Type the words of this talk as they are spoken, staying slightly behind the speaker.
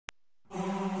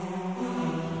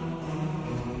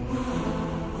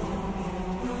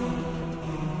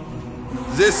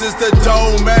This is the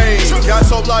domain.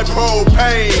 Gas up like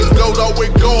propane. Glowed up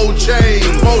with gold chains.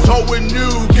 Photo with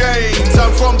new games. I'm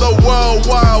from the World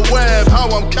Wide Web. How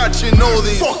I'm catching all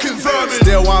these fucking vermin.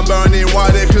 Still I'm burning.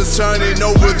 Why they're concerning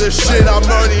over the shit I'm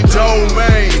earning.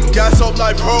 Domain. Gas up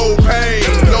like propane.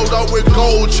 Glowed up with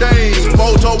gold chains.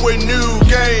 Photo with new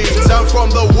games. I'm from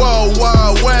the World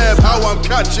Wide Web. How I'm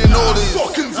catching all these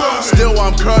fucking vermin. Still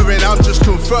I'm curving. I'm just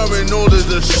confirming all of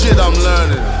the shit I'm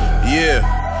learning.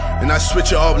 Yeah. And I switch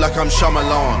it up like I'm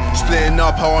Shyamalan. Splitting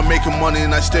up how I'm making money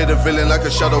and I stay the villain like a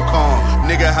Shadow Khan.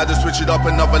 Nigga had to switch it up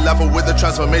another level with the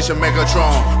transformation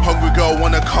Megatron. Hungry girl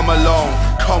wanna come along.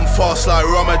 Come fast like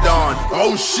Ramadan.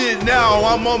 Oh shit now,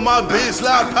 I'm on my bitch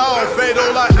like power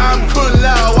fatal like I'm Kun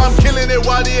Lao. I'm killing it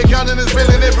while the accountant is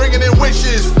billing it, bringing in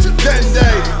wishes. Dende,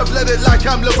 I've let it like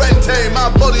I'm Lorente. My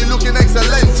body looking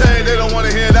excelente. They don't wanna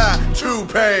hear that.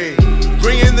 Toupee.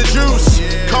 Bring in the juice.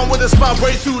 Come with a smile,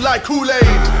 break through like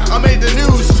Kool-Aid. I made the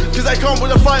news, cause I come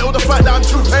with a fight or the fact that I'm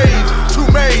too paid, too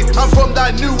made. I'm from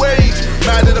that new age.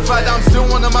 Mad at the fact that I'm still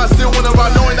one of my, still wanna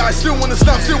ride, knowing that I still wanna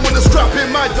stop, still wanna scrap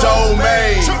in my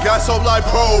domain. Gas up like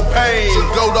propane,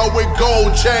 glowed up with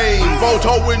gold chains,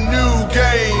 photo with new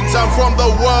gains. I'm from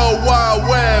the World Wide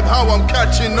Web, how I'm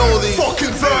catching all these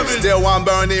fucking vermin. Still I'm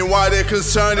burning, why they're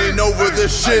concerning over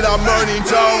the shit I'm earning.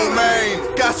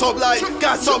 Domain. Gas up like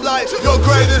your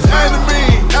greatest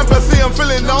enemy. Empathy, I'm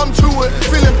feeling numb to it.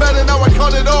 Feeling better now, I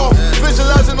cut it off.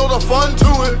 Visualizing all the fun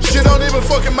to it. Shit don't even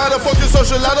fucking matter. Fuck your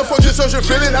social ladder, fuck your social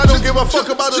feeling. I don't give a fuck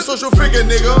about a social figure,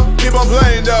 nigga. Keep on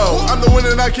playing though. I'm the winner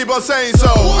and I keep on saying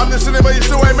so. I'm listening but you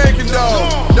still ain't making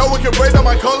dough. No one can break down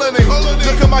my colony.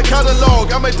 Look at my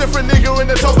catalog. I'm a different nigga in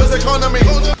the toughest economy.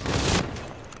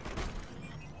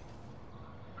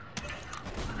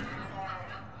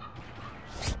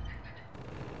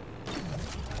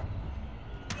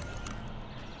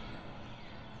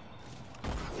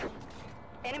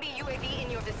 Enemy UAV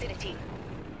in your vicinity.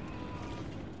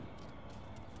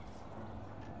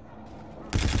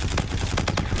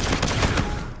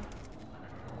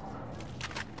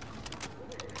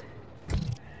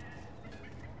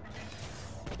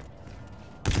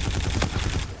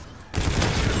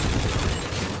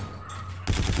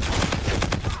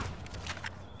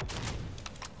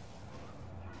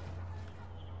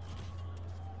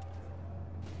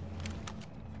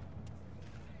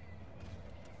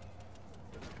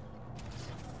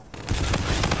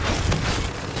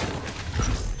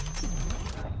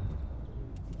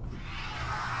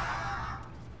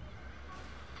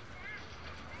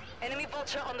 Enemy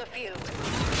vulture on the field.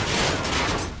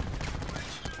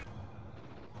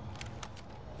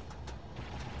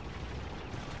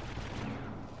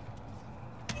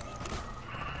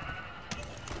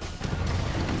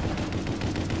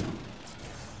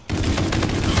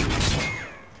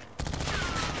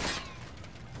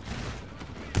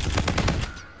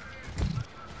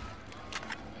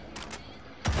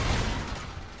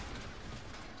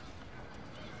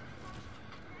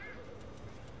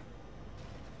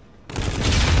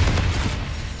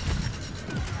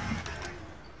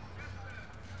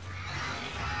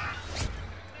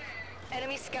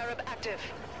 Enemy Scarab active.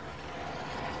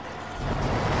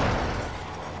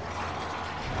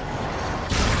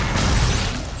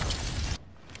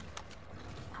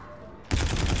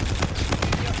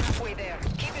 You're halfway there.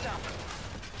 Keep it up.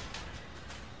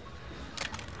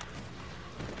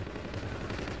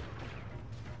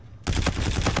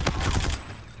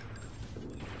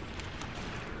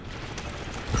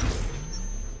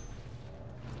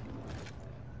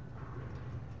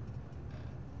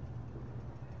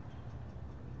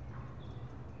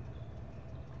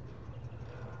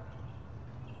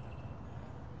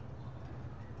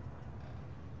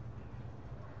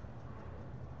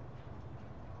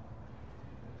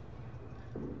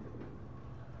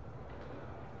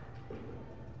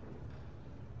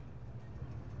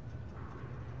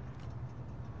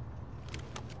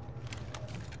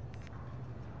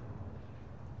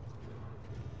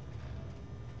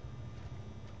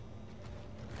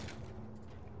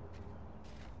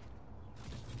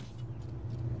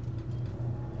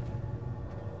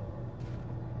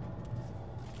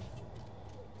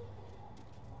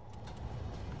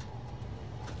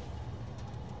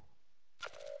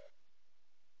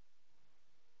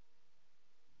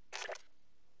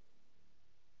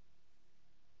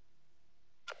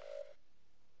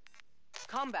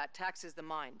 Combat taxes the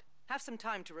mind. Have some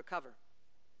time to recover.